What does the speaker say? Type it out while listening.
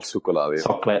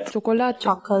Chocolate.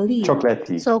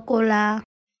 Chocolate.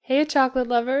 Hey, chocolate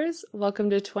lovers! Welcome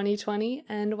to 2020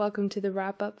 and welcome to the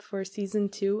wrap-up for Season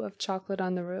 2 of Chocolate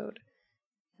on the Road.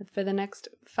 And for the next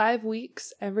 5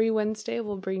 weeks, every Wednesday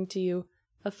we'll bring to you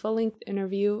a full-length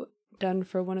interview done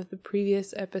for one of the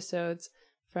previous episodes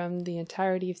from the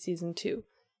entirety of Season 2.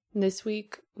 And this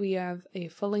week, we have a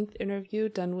full-length interview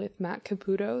done with Matt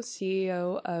Caputo,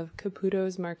 CEO of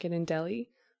Caputo's Market in Delhi,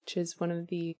 which is one of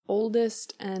the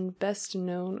oldest and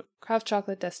best-known craft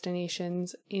chocolate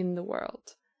destinations in the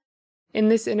world. In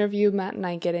this interview, Matt and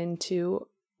I get into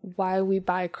why we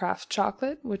buy craft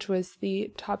chocolate, which was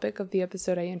the topic of the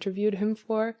episode I interviewed him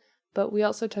for, but we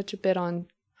also touch a bit on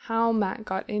how Matt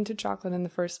got into chocolate in the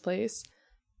first place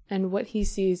and what he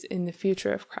sees in the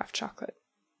future of craft chocolate.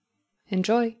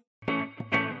 Enjoy!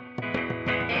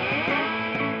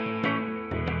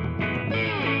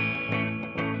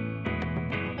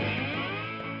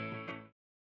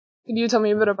 Can you tell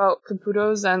me a bit about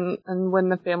Caputo's and when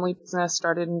the family business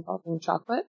started involving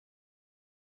chocolate?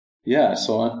 Yeah,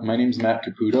 so my name's Matt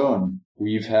Caputo, and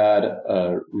we've had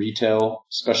a retail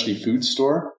specialty food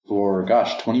store for,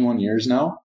 21 years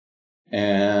now.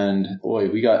 And boy,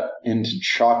 we got into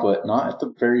chocolate, not at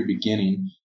the very beginning,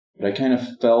 but I kind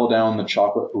of fell down the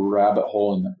chocolate rabbit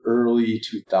hole in the early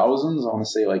 2000s. I want to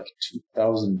say like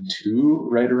 2002,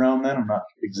 right around then. I'm not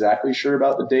exactly sure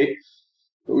about the date.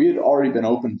 But we had already been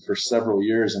open for several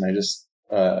years, and I just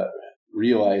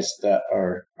realized that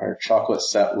our chocolate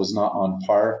set was not on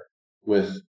par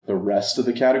with the rest of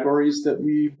the categories that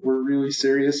we were really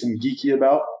serious and geeky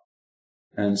about.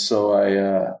 And so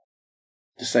I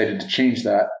decided to change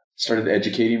that, started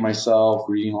educating myself,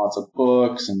 reading lots of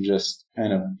books, and just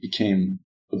kind of became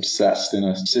obsessed in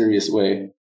a serious way.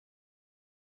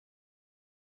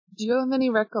 Do you have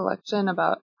any recollection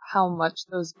about how much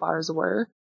those bars were?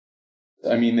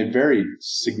 I mean, they varied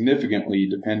significantly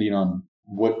depending on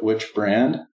which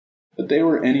brand, but they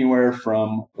were anywhere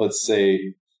from, let's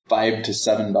say, $5 to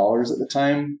 $7 at the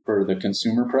time for the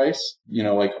consumer price. You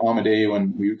know, like Amade,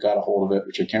 when we got a hold of it,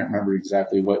 which I can't remember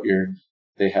exactly what year,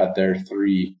 they had their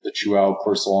 3, the Chihuahua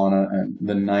Porcelana, and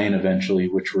the 9 eventually,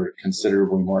 which were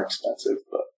considerably more expensive,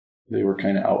 but they were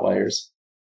kind of outliers.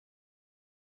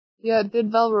 Yeah,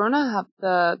 did Valrhona have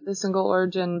the single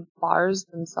origin bars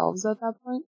themselves at that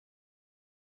point?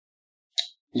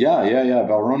 Yeah.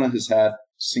 Valrhona has had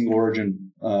single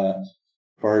origin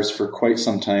bars for quite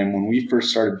some time. When we first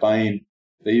started buying,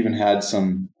 they even had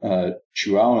some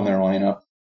Chihuahua in their lineup.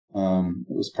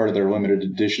 It was part of their limited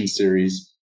edition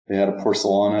series. They had a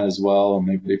Porcelana as well,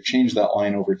 and they've changed that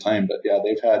line over time. But yeah,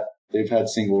 they've had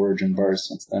single origin bars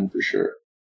since then for sure.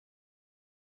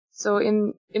 So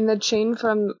in the chain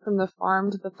from the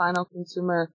farm to the final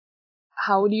consumer,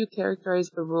 how would you characterize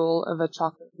the role of a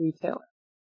chocolate retailer?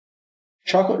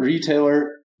 Chocolate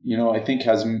retailer, I think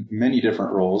has many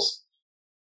different roles.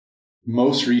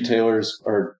 Most retailers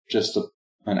are just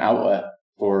an outlet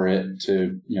for it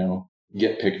to,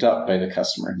 get picked up by the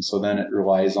customer. And so then it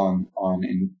relies on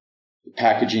in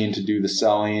packaging to do the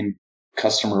selling.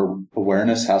 Customer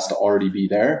awareness has to already be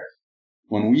there.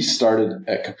 When we started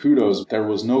at Caputo's, there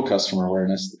was no customer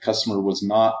awareness. The customer was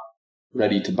not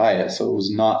ready to buy it. So it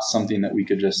was not something that we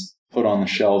could just put on the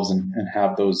shelves and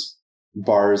have those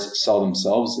bars sell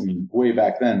themselves. I mean, way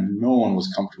back then, no one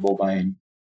was comfortable buying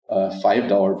a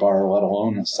 $5 bar, let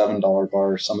alone a $7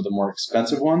 bar, some of the more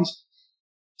expensive ones.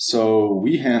 So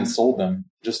we hand sold them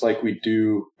just like we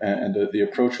do. And the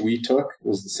approach we took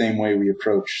was the same way we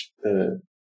approached the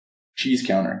cheese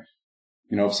counter.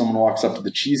 If someone walks up to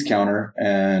the cheese counter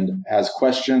and has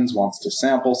questions, wants to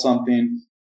sample something,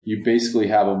 you basically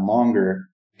have a monger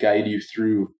guide you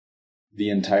through the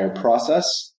entire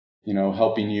process,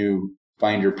 helping you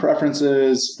find your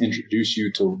preferences, introduce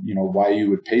you to, why you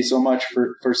would pay so much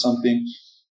for something.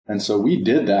 And so we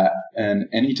did that. And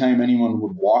anytime anyone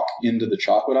would walk into the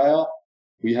chocolate aisle,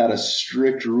 we had a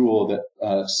strict rule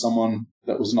that someone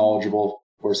that was knowledgeable,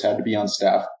 of course, had to be on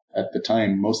staff. At the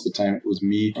time, most of the time, it was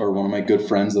me or one of my good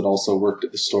friends that also worked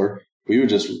at the store. We would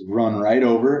just run right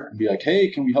over and be like, hey,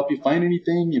 can we help you find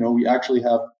anything? We actually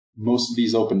have most of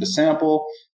these open to sample.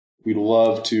 We'd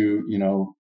love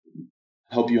to,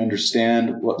 help you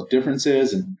understand what the difference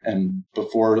is. And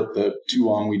before too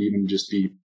long, we'd even just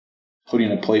be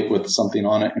putting a plate with something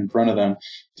on it in front of them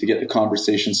to get the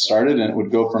conversation started. And it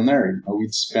would go from there.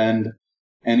 We'd spend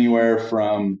anywhere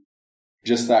from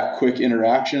just that quick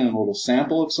interaction and a little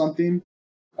sample of something.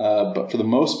 But for the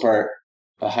most part,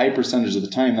 a high percentage of the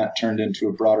time that turned into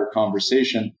a broader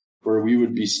conversation where we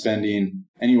would be spending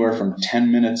anywhere from 10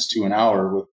 minutes to an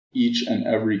hour with each and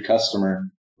every customer,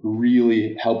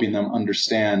 really helping them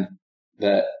understand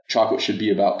that chocolate should be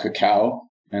about cacao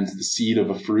and it's the seed of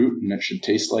a fruit and it should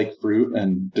taste like fruit,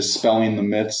 and dispelling the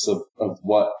myths of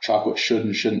what chocolate should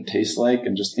and shouldn't taste like,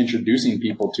 and just introducing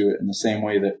people to it in the same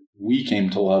way that we came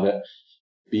to love it,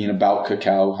 being about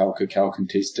cacao, how cacao can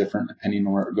taste different depending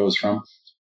on where it goes from.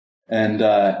 And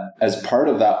as part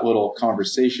of that little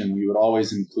conversation, we would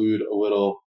always include a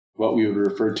little, what we would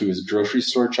refer to as grocery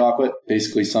store chocolate,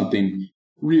 basically something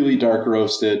really dark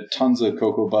roasted, tons of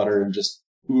cocoa butter, and just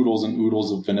oodles and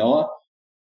oodles of vanilla.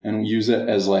 And we use it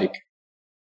as like,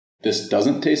 this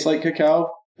doesn't taste like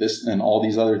cacao, this and all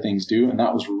these other things do. And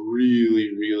that was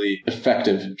really, really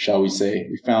effective, shall we say.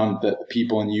 We found that the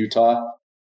people in Utah,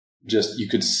 just, you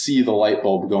could see the light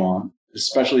bulb go on,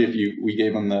 especially if we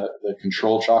gave them the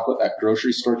control chocolate, that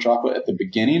grocery store chocolate at the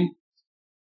beginning,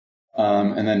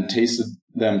 and then tasted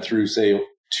them through, say,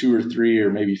 2 or 3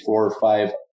 or maybe 4 or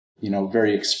 5,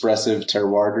 very expressive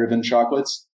terroir driven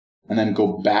chocolates, and then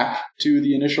go back to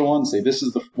the initial one, say, this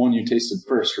is the one you tasted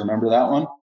first. Remember that one?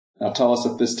 Now tell us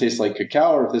if this tastes like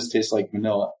cacao or if this tastes like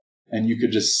vanilla. And you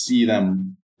could just see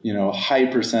them, a high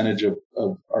percentage of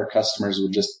our customers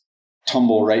would just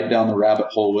tumble right down the rabbit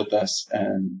hole with us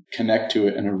and connect to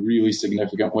it in a really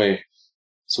significant way.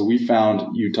 So we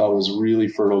found Utah was really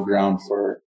fertile ground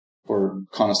for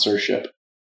connoisseurship,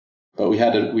 but we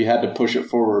had to push it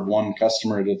forward one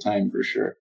customer at a time for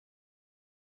sure.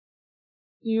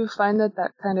 Do you find that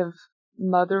kind of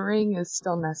mothering is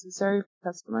still necessary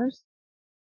for customers?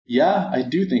 Yeah, I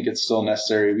do think it's still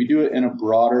necessary. We do it in a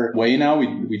broader way now.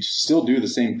 We still do the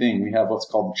same thing. We have what's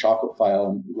called the chocolate file.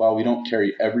 And while we don't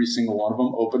carry every single one of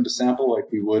them open to sample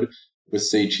like we would with,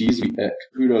 say, cheese, at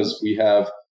Caputo's, we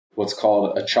have what's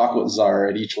called a chocolate czar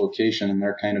at each location. And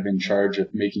they're kind of in charge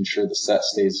of making sure the set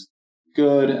stays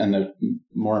good. And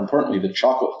more importantly, the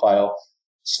chocolate file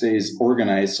stays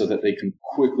organized so that they can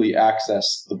quickly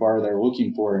access the bar they're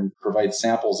looking for and provide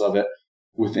samples of it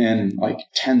within like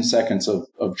 10 seconds of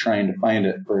trying to find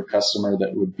it for a customer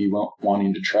that would be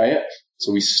wanting to try it.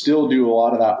 So we still do a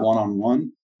lot of that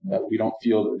one-on-one, but we don't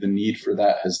feel that the need for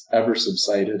that has ever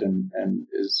subsided and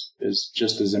is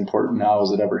just as important now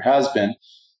as it ever has been.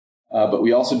 But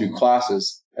we also do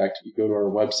classes. In fact, if you go to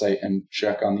our website and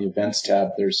check on the events tab,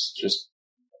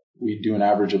 we do an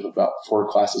average of about 4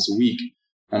 classes a week.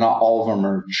 And not all of them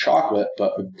are chocolate,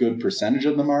 but a good percentage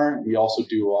of them are. We also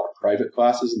do a lot of private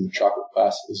classes, and the chocolate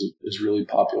class is really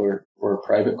popular for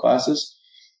private classes.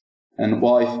 And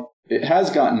while it has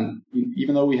gotten,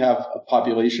 even though we have a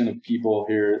population of people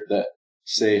here that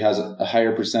say has a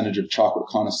higher percentage of chocolate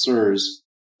connoisseurs,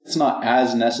 it's not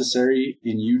as necessary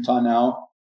in Utah now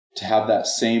to have that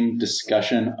same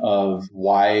discussion of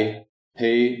why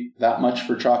pay that much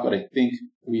for chocolate. I think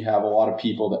we have a lot of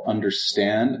people that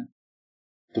understand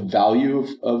the value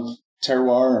of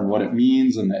terroir and what it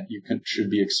means, and that you should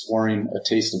be exploring a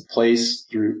taste of place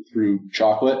through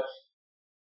chocolate.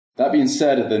 That being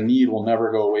said, the need will never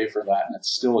go away for that, and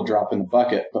it's still a drop in the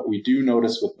bucket. But we do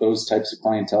notice with those types of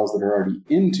clientels that are already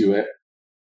into it,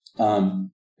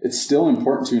 it's still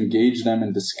important to engage them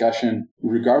in discussion,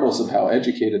 regardless of how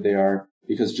educated they are.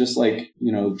 Because just like,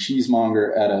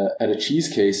 cheesemonger at a cheese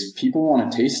case, people want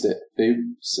to taste it. They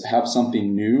have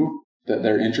something new that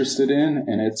they're interested in.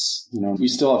 And it's, we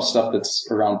still have stuff that's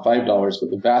around $5,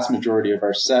 but the vast majority of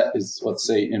our set is, let's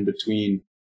say, in between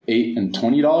 $8 and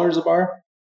 $20 a bar.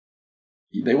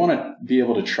 They want to be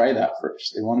able to try that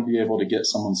first. They want to be able to get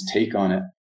someone's take on it,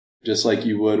 just like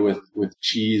you would with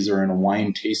cheese or in a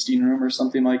wine tasting room or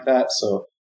something like that. So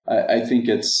I think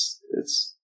it's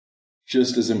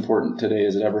just as important today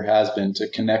as it ever has been to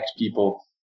connect people,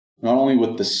 not only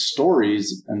with the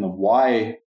stories and the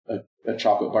why a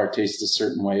chocolate bar tastes a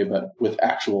certain way, but with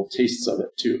actual tastes of it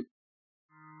too.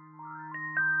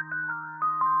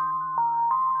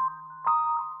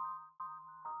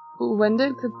 When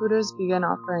did Caputo's begin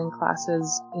offering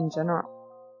classes in general?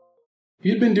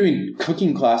 We had been doing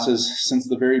cooking classes since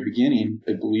the very beginning.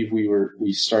 I believe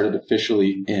we started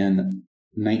officially in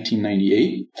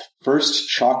 1998. First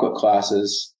chocolate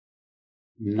classes,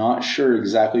 not sure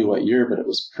exactly what year, but it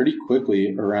was pretty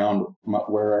quickly around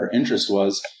where our interest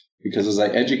was, because as I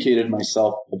educated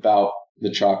myself about the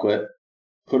chocolate,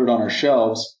 put it on our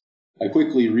shelves, I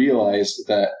quickly realized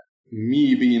that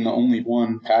me being the only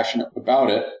one passionate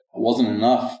about it wasn't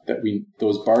enough, that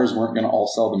those bars weren't going to all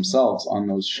sell themselves on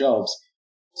those shelves.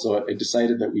 So I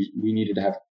decided that we needed to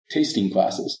have tasting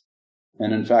classes.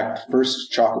 And in fact,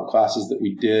 first chocolate classes that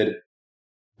we did,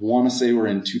 want to say were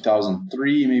in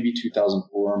 2003, maybe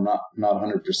 2004. I'm not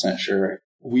 100% sure.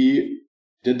 We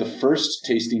did the first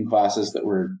tasting classes that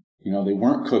were, they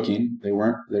weren't cooking. They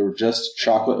were just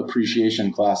chocolate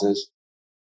appreciation classes.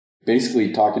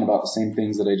 basically talking about the same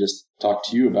things that I just talked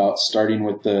to you about, starting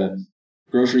with the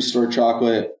grocery store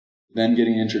chocolate, then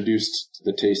getting introduced to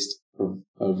the taste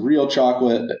of real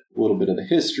chocolate, a little bit of the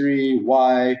history,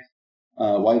 why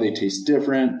they taste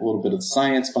different, a little bit of the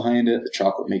science behind it, the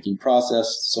chocolate making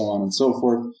process, so on and so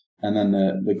forth. And then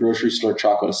the grocery store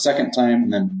chocolate a second time,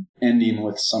 and then ending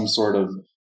with some sort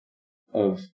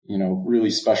of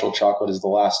really special chocolate as the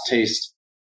last taste.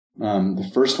 The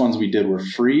first ones we did were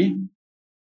free.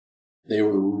 They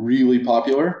were really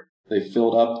popular. They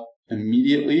filled up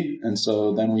immediately. And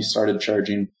so then we started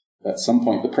charging at some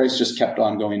point. The price just kept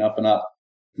on going up and up.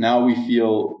 Now we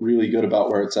feel really good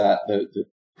about where it's at. The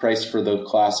price for the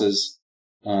classes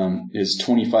is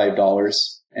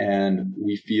 $25. And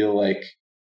we feel like,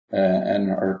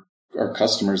 and our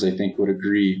customers, I think, would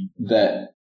agree that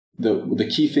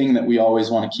the key thing that we always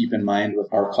want to keep in mind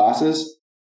with our classes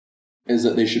is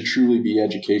that they should truly be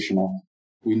educational.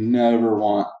 We never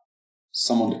want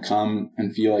someone to come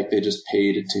and feel like they just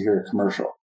paid to hear a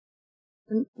commercial.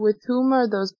 And with whom are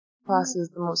those classes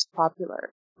the most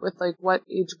popular? With like what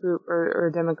age group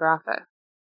or demographic?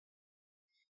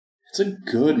 It's a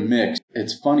good mix.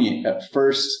 It's funny. At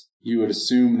first, you would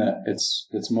assume that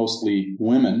it's mostly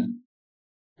women.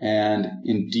 And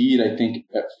indeed, I think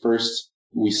at first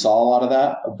we saw a lot of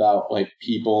that about like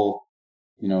people,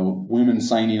 women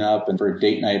signing up and for a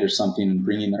date night or something and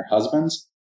bringing their husbands.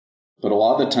 But a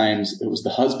lot of the times it was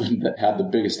the husband that had the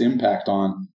biggest impact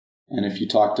on. And if you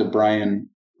talk to Brian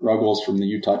Ruggles from the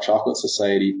Utah Chocolate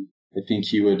Society, I think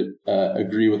he would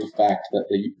agree with the fact that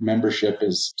the membership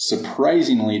is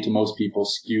surprisingly to most people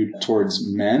skewed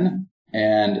towards men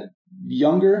and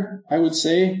younger. I would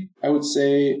say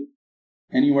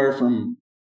anywhere from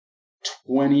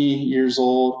 20 years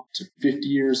old to 50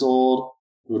 years old.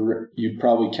 You'd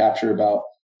probably capture about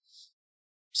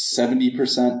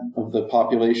 70% of the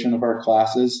population of our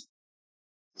classes.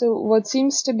 So what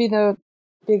seems to be the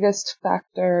biggest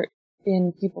factor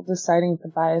in people deciding to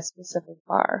buy a specific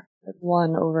bar, like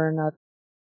one over another?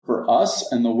 For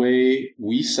us and the way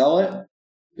we sell it,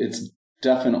 it's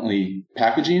definitely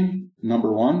packaging,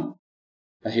 number one.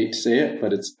 I hate to say it,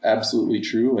 but it's absolutely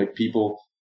true. Like people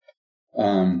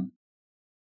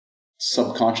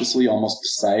subconsciously almost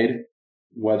decide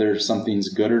whether something's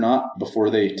good or not before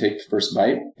they take the first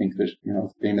bite. I think the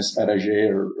famous adage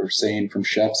or saying from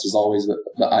chefs is always that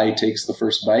the eye takes the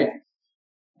first bite.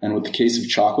 And with the case of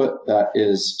chocolate, that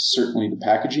is certainly the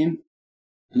packaging.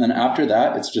 And then after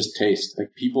that, it's just taste.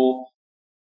 Like people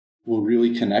will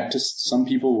really connect to, some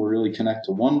people will really connect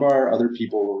to one bar, other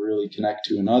people will really connect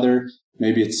to another.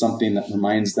 Maybe it's something that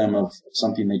reminds them of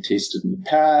something they tasted in the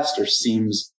past or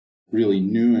seems really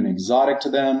new and exotic to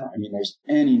them. I mean, there's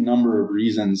any number of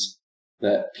reasons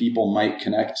that people might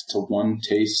connect to one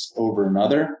taste over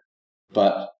another.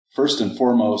 But first and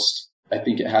foremost, I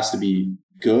think it has to be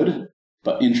good,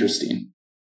 but interesting.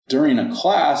 During a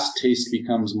class, taste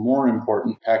becomes more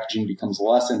important. Packaging becomes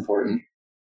less important.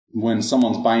 When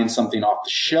someone's buying something off the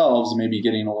shelves, maybe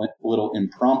getting a little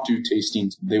impromptu tasting,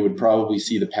 they would probably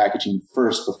see the packaging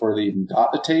first before they even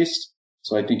got the taste.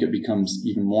 So I think it becomes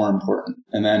even more important.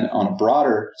 And then on a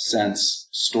broader sense,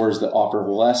 stores that offer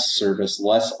less service,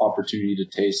 less opportunity to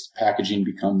taste, packaging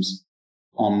becomes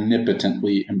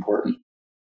omnipotently important.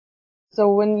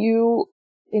 So when you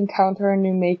encounter a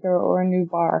new maker or a new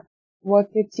bar,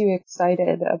 what gets you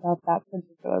excited about that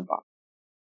particular bar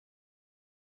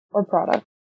or product?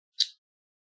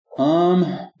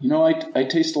 I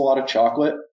taste a lot of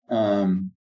chocolate.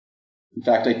 In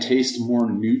fact, I taste more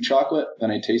new chocolate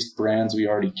than I taste brands we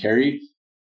already carry.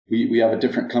 We have a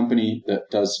different company that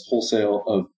does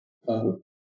wholesale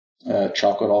of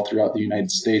chocolate all throughout the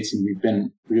United States, and we've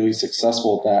been really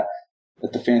successful at that.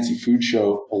 At the Fancy Food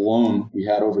Show alone, we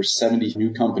had over 70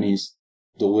 new companies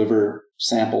deliver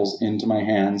samples into my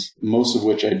hands, most of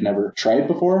which I'd never tried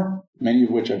before, many of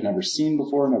which I've never seen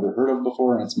before, never heard of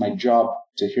before, and it's my job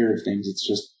to hear of things. It's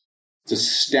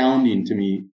astounding to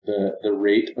me, the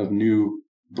rate of new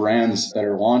brands that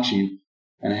are launching.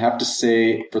 And I have to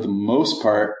say, for the most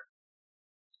part,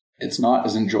 it's not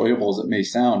as enjoyable as it may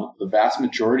sound. The vast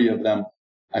majority of them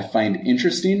I find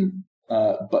interesting,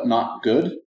 but not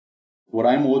good. What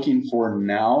I'm looking for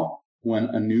now when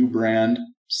a new brand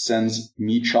sends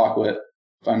me chocolate,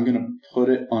 if I'm going to put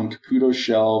it on Caputo's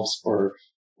shelves or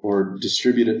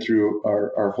distribute it through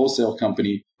our wholesale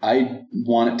company, I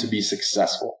want it to be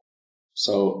successful.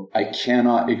 So I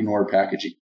cannot ignore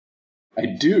packaging. I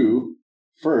do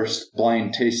first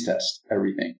blind taste test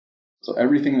everything. So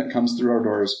everything that comes through our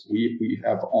doors, we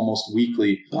have almost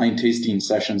weekly blind tasting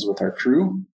sessions with our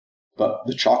crew. But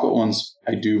the chocolate ones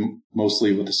I do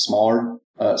mostly with a smaller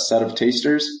set of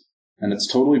tasters. and it's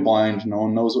totally blind. No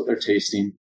one knows what they're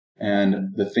tasting.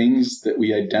 And the things that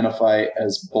we identify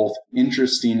as both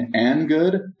interesting and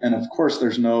good, and of course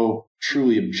there's no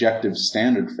truly objective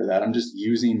standard for that. I'm just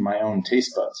using my own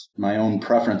taste buds, my own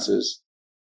preferences.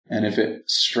 And if it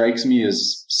strikes me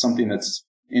as something that's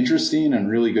interesting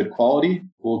and really good quality,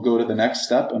 we'll go to the next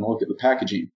step and look at the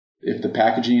packaging. If the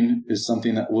packaging is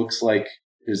something that looks like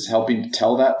is helping to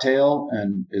tell that tale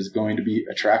and is going to be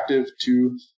attractive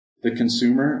to the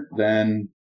consumer, then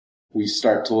we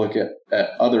start to look at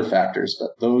other factors.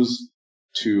 But those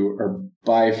two are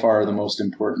by far the most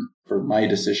important for my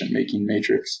decision-making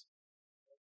matrix.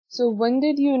 So when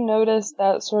did you notice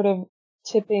that sort of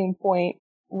tipping point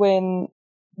when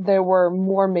there were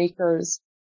more makers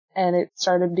and it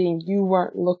started being you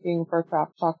weren't looking for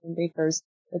craft chocolate makers,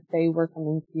 that they were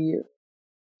coming to you?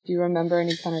 Do you remember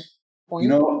any kind of point?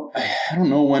 I don't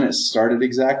know when it started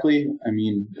exactly. I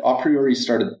mean, A Priori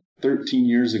started 13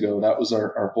 years ago. That was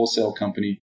our wholesale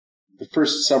company. The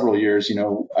first several years,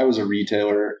 I was a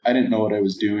retailer. I didn't know what I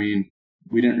was doing.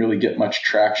 We didn't really get much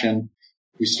traction.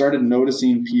 We started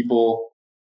noticing people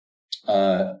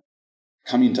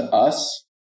coming to us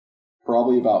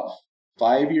probably about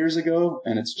 5 years ago,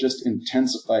 and it's just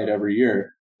intensified every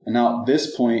year. And now at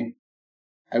this point,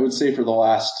 I would say for the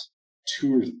last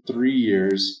 2 or 3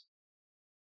 years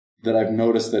that I've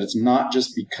noticed that it's not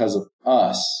just because of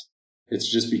us. It's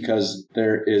just because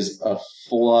there is a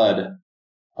flood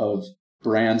of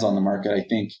brands on the market. I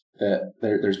think that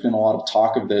there's been a lot of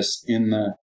talk of this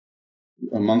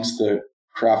amongst the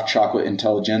craft chocolate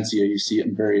intelligentsia. You see it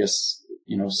in various,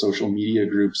 social media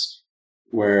groups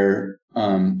where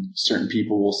certain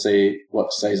people will say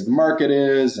what size the market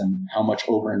is and how much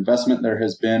overinvestment there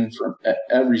has been at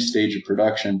every stage of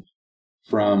production,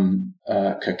 from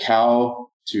cacao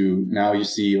to now you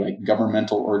see like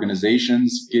governmental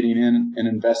organizations getting in and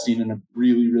investing in a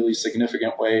really, really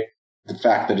significant way. The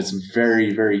fact that it's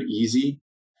very, very easy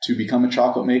to become a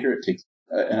chocolate maker. It takes,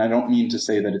 and I don't mean to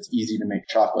say that it's easy to make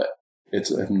chocolate. It's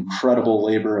an incredible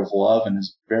labor of love and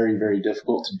is very, very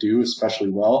difficult to do, especially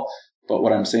well. But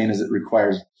what I'm saying is it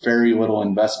requires very little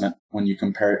investment when you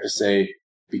compare it to, say,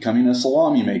 becoming a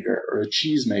salami maker or a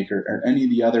cheese maker or any of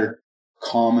the other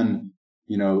common,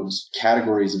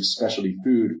 categories of specialty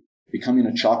food. Becoming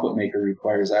a chocolate maker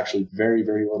requires actually very,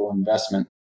 very little investment.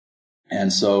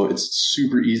 And so it's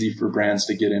super easy for brands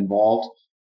to get involved.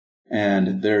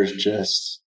 And there's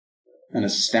just an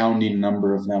astounding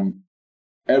number of them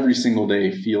every single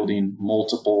day fielding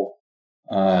multiple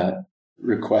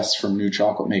requests from new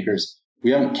chocolate makers.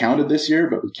 We haven't counted this year,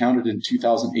 but we counted in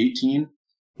 2018.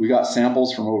 We got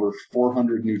samples from over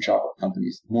 400 new chocolate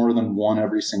companies, more than one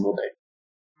every single day.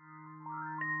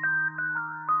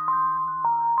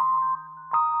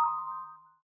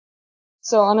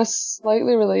 So on a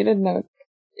slightly related note,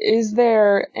 is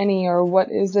there any, or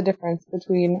what is the difference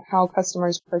between how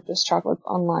customers purchase chocolates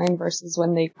online versus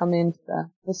when they come into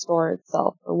the store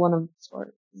itself or one of the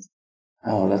stores?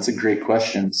 Oh, that's a great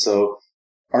question. So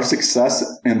our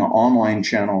success in the online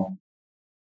channel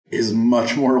is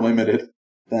much more limited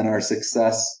than our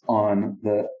success on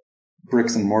the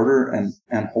bricks and mortar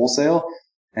and wholesale.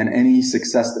 And any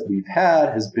success that we've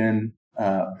had has been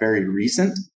very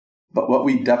recent. But what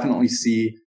we definitely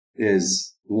see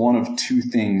is one of two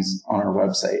things on our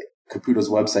website, Caputo's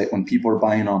website. When people are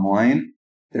buying online,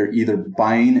 they're either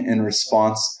buying in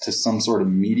response to some sort of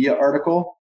media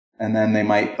article, and then they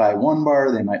might buy 1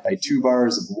 bar, they might buy 2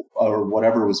 bars or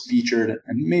whatever was featured,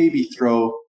 and maybe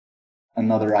throw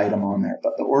another item on there.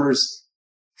 But the orders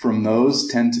from those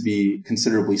tend to be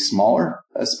considerably smaller,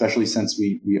 especially since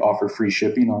we offer free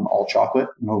shipping on all chocolate,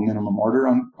 no minimum order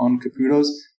on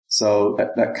Caputo's. So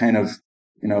that kind of,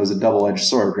 is a double-edged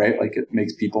sword, right? Like it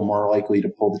makes people more likely to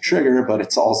pull the trigger, but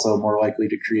it's also more likely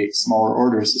to create smaller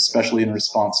orders, especially in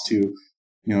response to,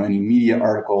 any media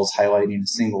articles highlighting a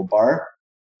single bar.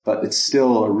 But it's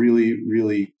still a really,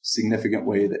 really significant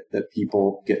way that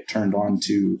people get turned on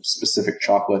to specific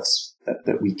chocolates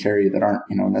that we carry that aren't,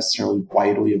 necessarily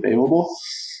widely available.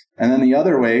 And then the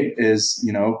other way is,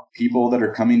 people that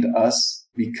are coming to us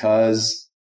because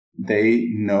they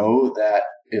know that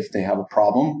if they have a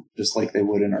problem, just like they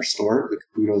would in our store, the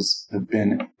Caputos have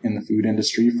been in the food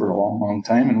industry for a long, long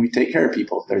time, and we take care of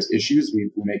people. If there's issues, we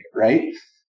make it right.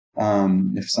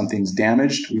 If something's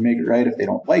damaged, we make it right. If they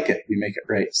don't like it, we make it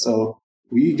right. So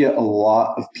we get a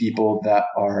lot of people that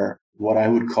are what I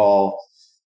would call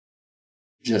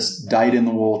just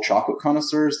dyed-in-the-wool chocolate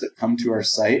connoisseurs that come to our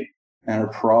site and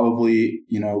are probably,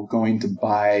 going to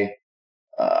buy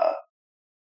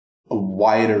a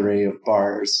wide array of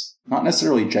bars, not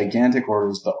necessarily gigantic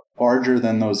orders, but larger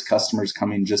than those customers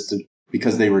coming just to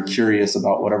because they were curious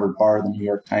about whatever bar the New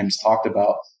York Times talked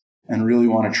about and really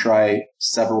want to try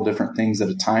several different things at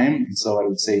a time. And so I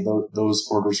would say those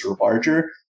orders are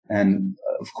larger. And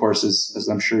of course, as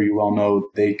I'm sure you well know,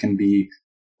 they can be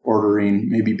ordering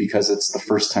maybe because it's the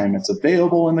first time it's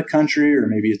available in the country, or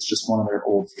maybe it's just one of their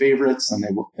old favorites and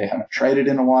they haven't tried it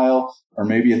in a while, or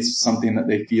maybe it's something that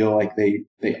they feel like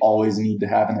they always need to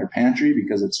have in their pantry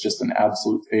because it's just an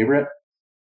absolute favorite.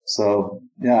 So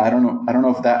yeah, I don't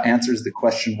know if that answers the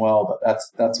question well, but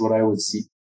that's what I would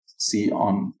see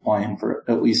online, for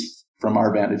at least from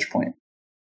our vantage point.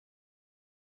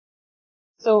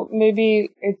 So maybe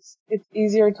it's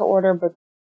easier to order, but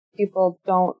people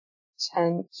don't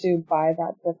tend to buy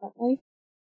that differently,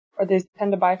 or they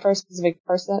tend to buy for a specific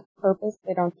purpose.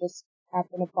 They don't just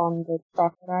happen upon the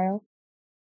chocolate aisle.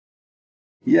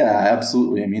 Yeah,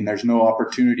 absolutely. I mean, there's no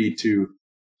opportunity to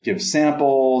give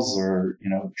samples or,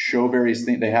 show various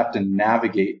things. They have to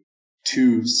navigate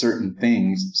to certain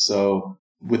things. So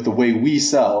with the way we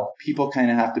sell, people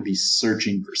kind of have to be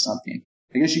searching for something.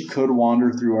 I guess you could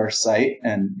wander through our site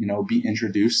and, be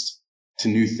introduced to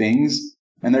new things.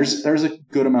 And there's a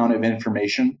good amount of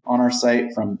information on our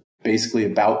site from basically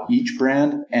about each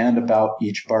brand and about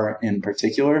each bar in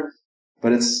particular.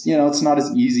 But it's not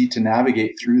as easy to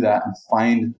navigate through that and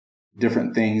find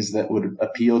different things that would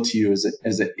appeal to you as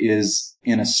it is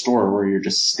in a store where you're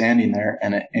just standing there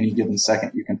and at any given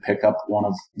second you can pick up one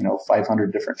of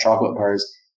 500 different chocolate bars,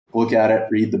 look at it,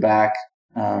 read the back.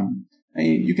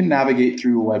 You can navigate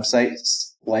through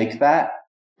websites like that,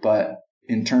 but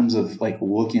in terms of like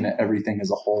looking at everything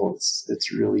as a whole,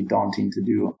 it's really daunting to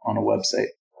do on a website.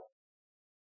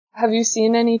 Have you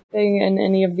seen anything in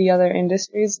any of the other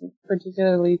industries,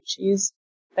 particularly cheese,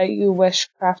 that you wish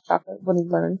craft chocolate would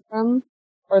learn from,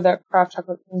 or that craft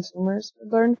chocolate consumers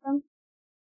would learn from?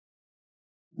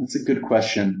 That's a good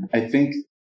question. I think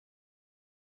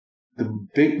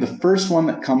the first one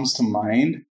that comes to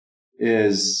mind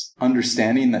is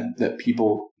understanding that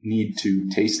people need to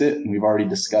taste it. And we've already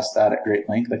discussed that at great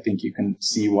length. I think you can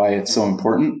see why it's so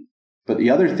important. But the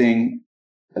other thing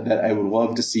that I would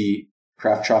love to see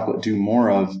craft chocolate do more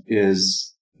of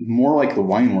is more like the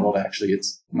wine world, actually.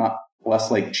 It's not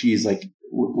less like cheese. Like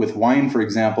with wine, for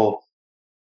example,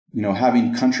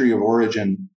 having country of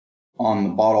origin on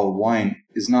the bottle of wine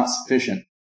is not sufficient.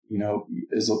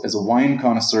 As a wine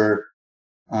connoisseur,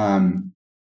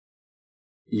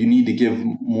 you need to give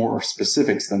more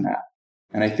specifics than that.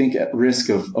 And I think at risk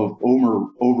of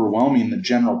overwhelming the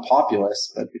general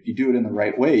populace, but if you do it in the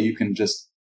right way, you can just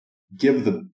give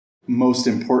the most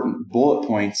important bullet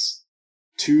points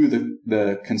to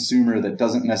the consumer that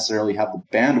doesn't necessarily have the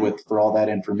bandwidth for all that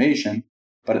information.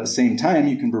 But at the same time,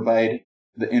 you can provide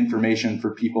the information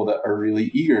for people that are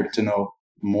really eager to know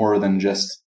more than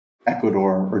just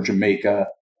Ecuador or Jamaica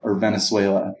or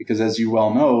Venezuela. Because as you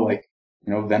well know,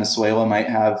 Venezuela might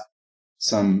have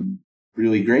some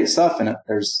really great stuff in it.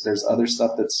 There's other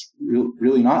stuff that's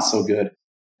really not so good.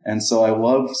 And so I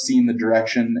love seeing the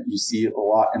direction that you see a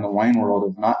lot in the wine world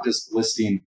of not just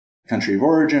listing country of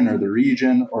origin or the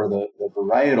region or the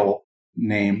varietal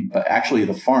name, but actually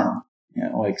the farm.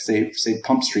 Say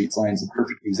Pump Street's line is a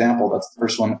perfect example. That's the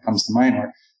first one that comes to mind,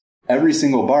 where every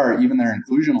single bar, even their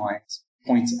inclusion lines,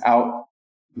 points out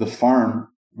the farm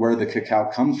where the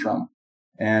cacao comes from.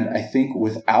 And I think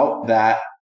without that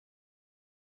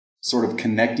sort of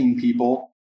connecting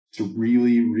people to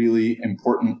really, really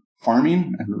important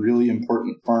farming and really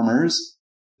important farmers,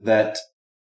 that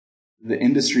the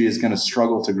industry is going to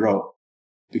struggle to grow.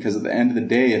 Because at the end of the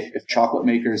day, if chocolate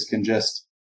makers can just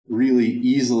really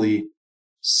easily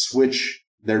switch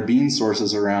their bean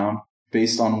sources around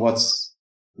based on what's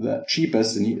the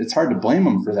cheapest, and it's hard to blame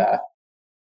them for that,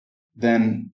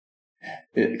 then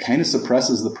it kind of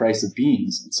suppresses the price of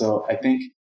beans. And so I think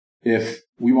if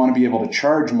we want to be able to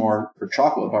charge more for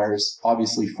chocolate bars,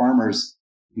 obviously farmers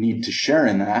need to share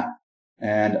in that.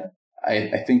 And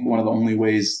I think one of the only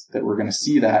ways that we're going to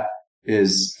see that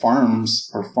is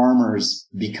farms or farmers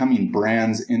becoming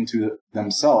brands into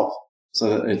themselves, so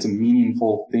that it's a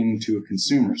meaningful thing to a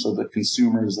consumer, so the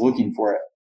consumer is looking for it.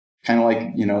 Kind of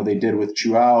like, they did with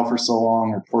Chihuahua for so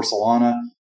long, or Porcelana,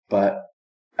 but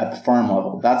at the farm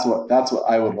level. That's what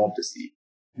I would love to see.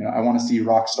 I want to see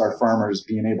rock star farmers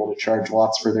being able to charge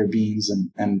lots for their beans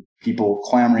and people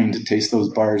clamoring to taste those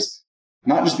bars,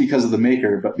 not just because of the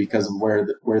maker, but because of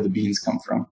where the beans come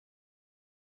from.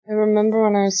 I remember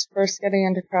when I was first getting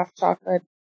into craft chocolate,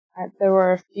 there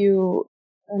were a few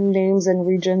names and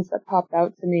regions that popped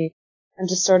out to me, and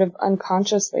just sort of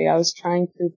unconsciously I was trying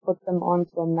to put them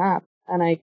onto a map, and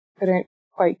I couldn't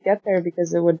quite get there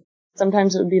because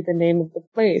sometimes it would be the name of the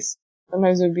place,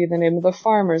 sometimes it would be the name of the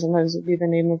farmer, sometimes it would be the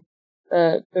name of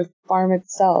the farm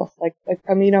itself, like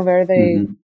Camino Verde,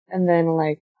 Mm-hmm. and then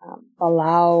like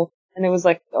Palau, and it was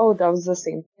like, oh, that was the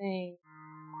same thing.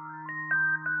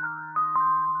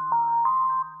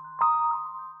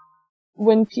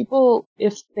 When people,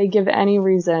 if they give any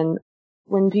reason,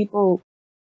 when people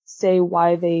say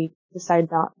why they decide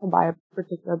not to buy a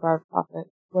particular bar of chocolate,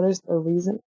 what is the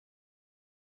reason?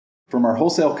 From our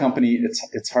wholesale company,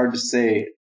 it's hard to say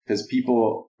because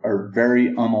people are very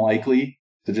unlikely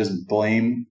to just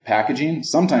blame packaging.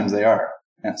 Sometimes they are.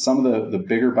 And some of the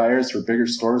bigger buyers for bigger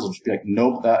stores will just be like,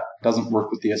 nope, that doesn't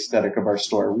work with the aesthetic of our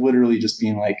store. Literally just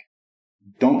being like,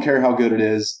 don't care how good it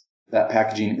is, that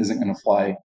packaging isn't going to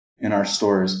fly in our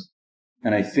stores.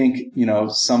 And I think,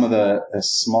 some of the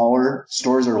smaller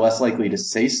stores are less likely to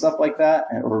say stuff like that,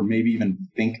 or maybe even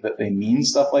think that they mean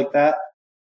stuff like that.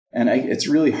 And it's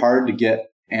really hard to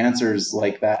get answers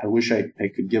like that. I wish I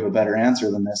could give a better answer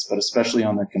than this, but especially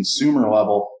on the consumer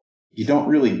level, you don't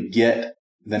really get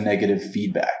the negative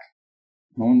feedback.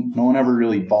 No one ever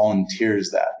really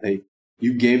volunteers that.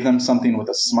 You gave them something with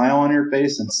a smile on your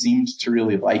face and seemed to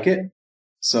really like it.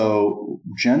 So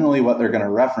generally what they're going to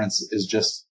reference is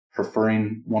just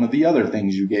preferring one of the other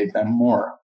things you gave them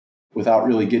more, without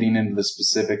really getting into the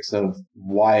specifics of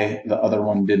why the other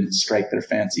one didn't strike their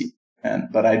fancy.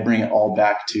 But I'd bring it all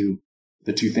back to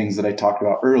the two things that I talked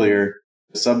about earlier: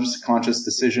 a subconscious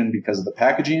decision because of the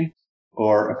packaging,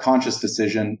 or a conscious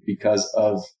decision because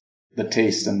of the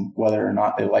taste and whether or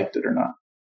not they liked it or not.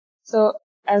 So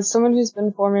as someone who's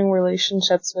been forming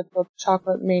relationships with both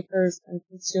chocolate makers and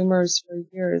consumers for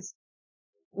years,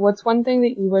 what's one thing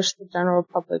that you wish the general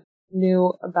public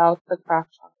knew about the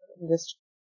craft chocolate industry?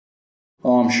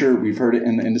 Well, I'm sure we've heard it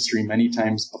in the industry many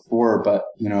times before, but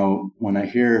when I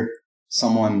hear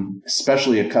someone,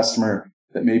 especially a customer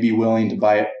that may be willing to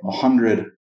buy $100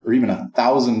 or even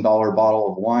 $1,000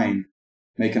 bottle of wine,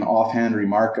 make an offhand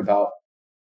remark about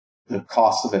the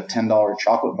cost of a $10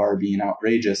 chocolate bar being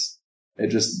outrageous, it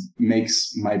just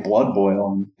makes my blood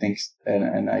boil and thinks,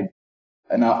 and I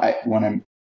when I'm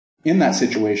in that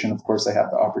situation, of course, I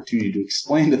have the opportunity to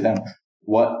explain to them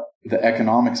what the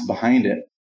economics behind it.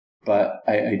 But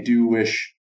I do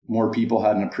wish more people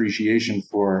had an appreciation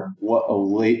for what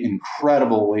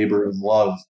incredible labor of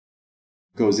love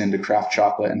goes into craft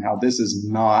chocolate, and how this is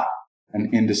not an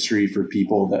industry for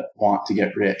people that want to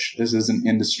get rich. This is an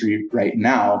industry right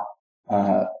now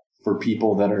for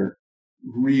people that are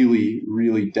really,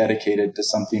 really dedicated to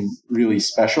something really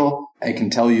special. I can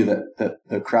tell you that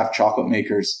the craft chocolate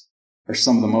makers are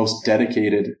some of the most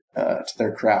dedicated to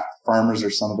their craft. Farmers are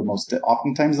some of the most.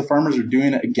 Oftentimes, the farmers are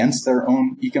doing it against their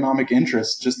own economic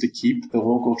interests just to keep the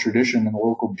local tradition and the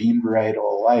local bean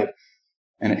varietal alive.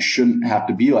 And it shouldn't have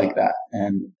to be like that.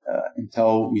 And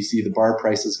until we see the bar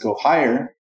prices go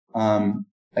higher,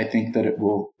 I think that it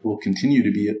will continue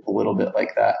to be a little bit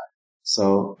like that.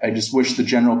 So I just wish the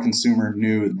general consumer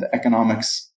knew the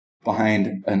economics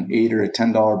behind an $8 or a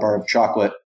 $10 bar of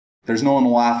chocolate. There's no one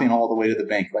laughing all the way to the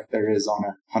bank like there is on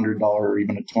a $100 or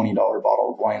even a $20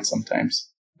 bottle of wine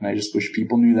sometimes. And I just wish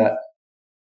people knew that.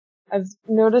 I've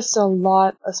noticed a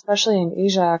lot, especially in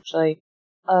Asia actually,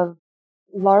 of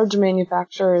large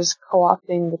manufacturers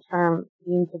co-opting the term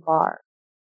bean to bar.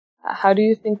 How do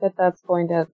you think that that's going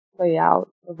to play out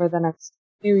over the next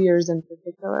few years in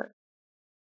particular?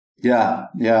 Yeah.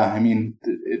 I mean,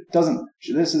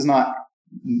 this is not,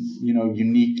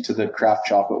 unique to the craft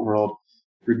chocolate world.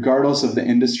 Regardless of the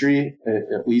industry,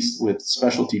 at least with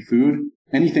specialty food,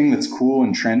 anything that's cool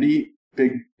and trendy,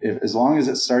 as long as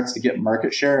it starts to get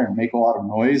market share and make a lot of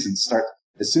noise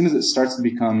as soon as it starts to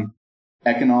become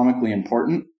economically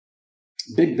important,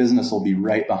 big business will be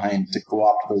right behind to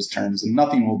co-opt those terms, and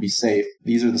nothing will be safe.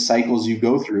 These are the cycles you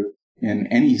go through in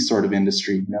any sort of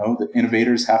industry. The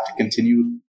innovators have to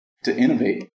continue to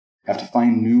innovate, have to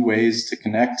find new ways to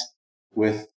connect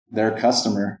with their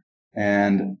customer,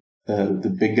 and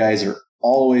the big guys are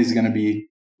always going to be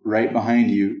right behind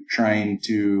you trying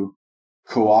to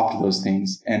co-opt those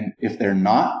things. And if they're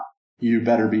not, you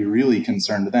better be really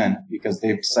concerned then, because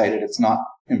they've decided it's not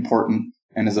important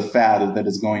and is a fad that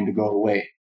is going to go away.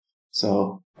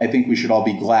 So I think we should all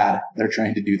be glad they're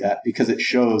trying to do that, because it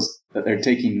shows that they're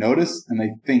taking notice and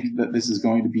they think that this is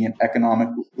going to be an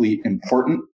economically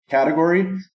important category.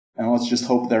 And let's just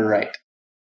hope they're right.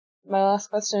 My last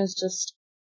question is just,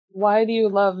 why do you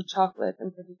love chocolate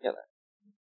in particular?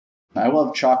 I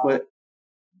love chocolate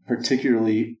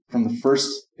particularly from the first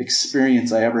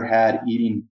experience I ever had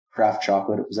eating craft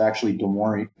chocolate. It was actually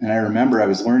Domori. And I remember I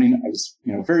was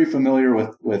very familiar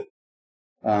with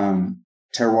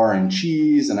terroir and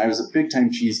cheese. And I was a big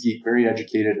time cheese geek, very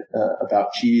educated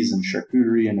about cheese and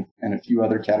charcuterie and a few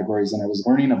other categories. And I was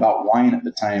learning about wine at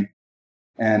the time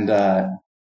and,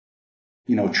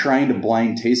 trying to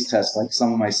blind taste test like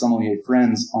some of my sommelier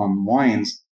friends on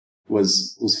wines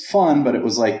was fun, but it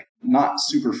was like not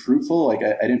super fruitful. Like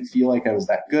I didn't feel like I was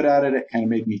that good at it. It kind of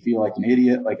made me feel like an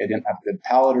idiot, like I didn't have a good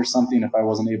palate or something if I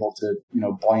wasn't able to,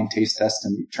 blind taste test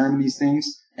and determine these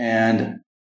things. And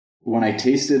when I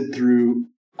tasted through,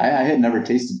 I had never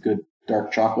tasted good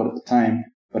dark chocolate at the time,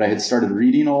 but I had started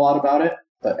reading a lot about it.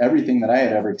 But everything that I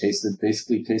had ever tasted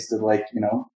basically tasted like,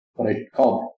 what I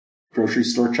called grocery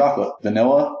store chocolate,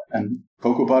 vanilla and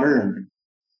cocoa butter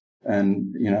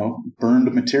and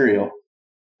burned material.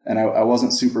 And I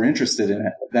wasn't super interested in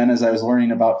it. But then as I was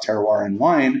learning about terroir and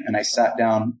wine, and I sat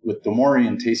down with Domori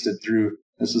and tasted through,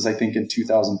 this was, I think, in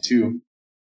 2002,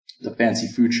 the Fancy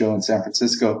Food Show in San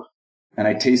Francisco. And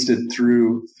I tasted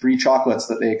through 3 chocolates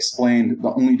that they explained. The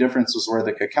only difference was where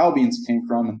the cacao beans came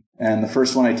from. And the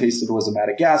first one I tasted was a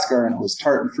Madagascar, and it was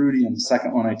tart and fruity. And the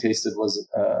second one I tasted was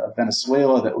a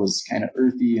Venezuela that was kind of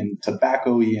earthy and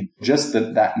tobacco-y. And just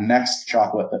that next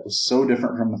chocolate that was so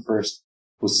different from the first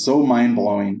was so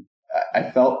mind-blowing.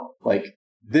 I felt like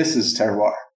this is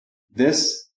terroir.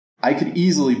 I could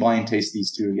easily blind taste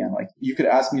these 2 again. Like you could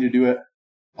ask me to do it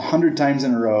 100 times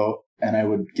in a row, and I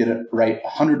would get it right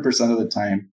 100% of the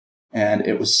time. And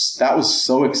that was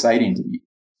so exciting to me.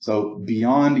 So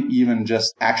beyond even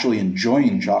just actually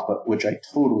enjoying chocolate, which I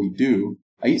totally do,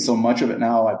 I eat so much of it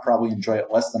now, I probably enjoy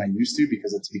it less than I used to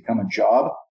because it's become a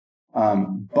job.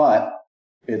 But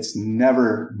it's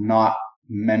never not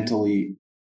mentally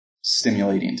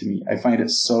stimulating to me. I find it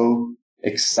so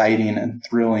exciting and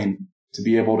thrilling to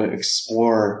be able to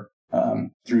explore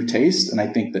through taste. And I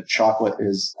think that chocolate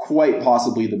is quite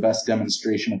possibly the best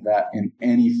demonstration of that in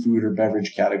any food or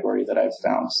beverage category that I've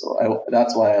found. So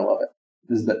that's why I love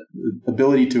it, is that the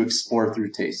ability to explore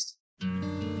through taste.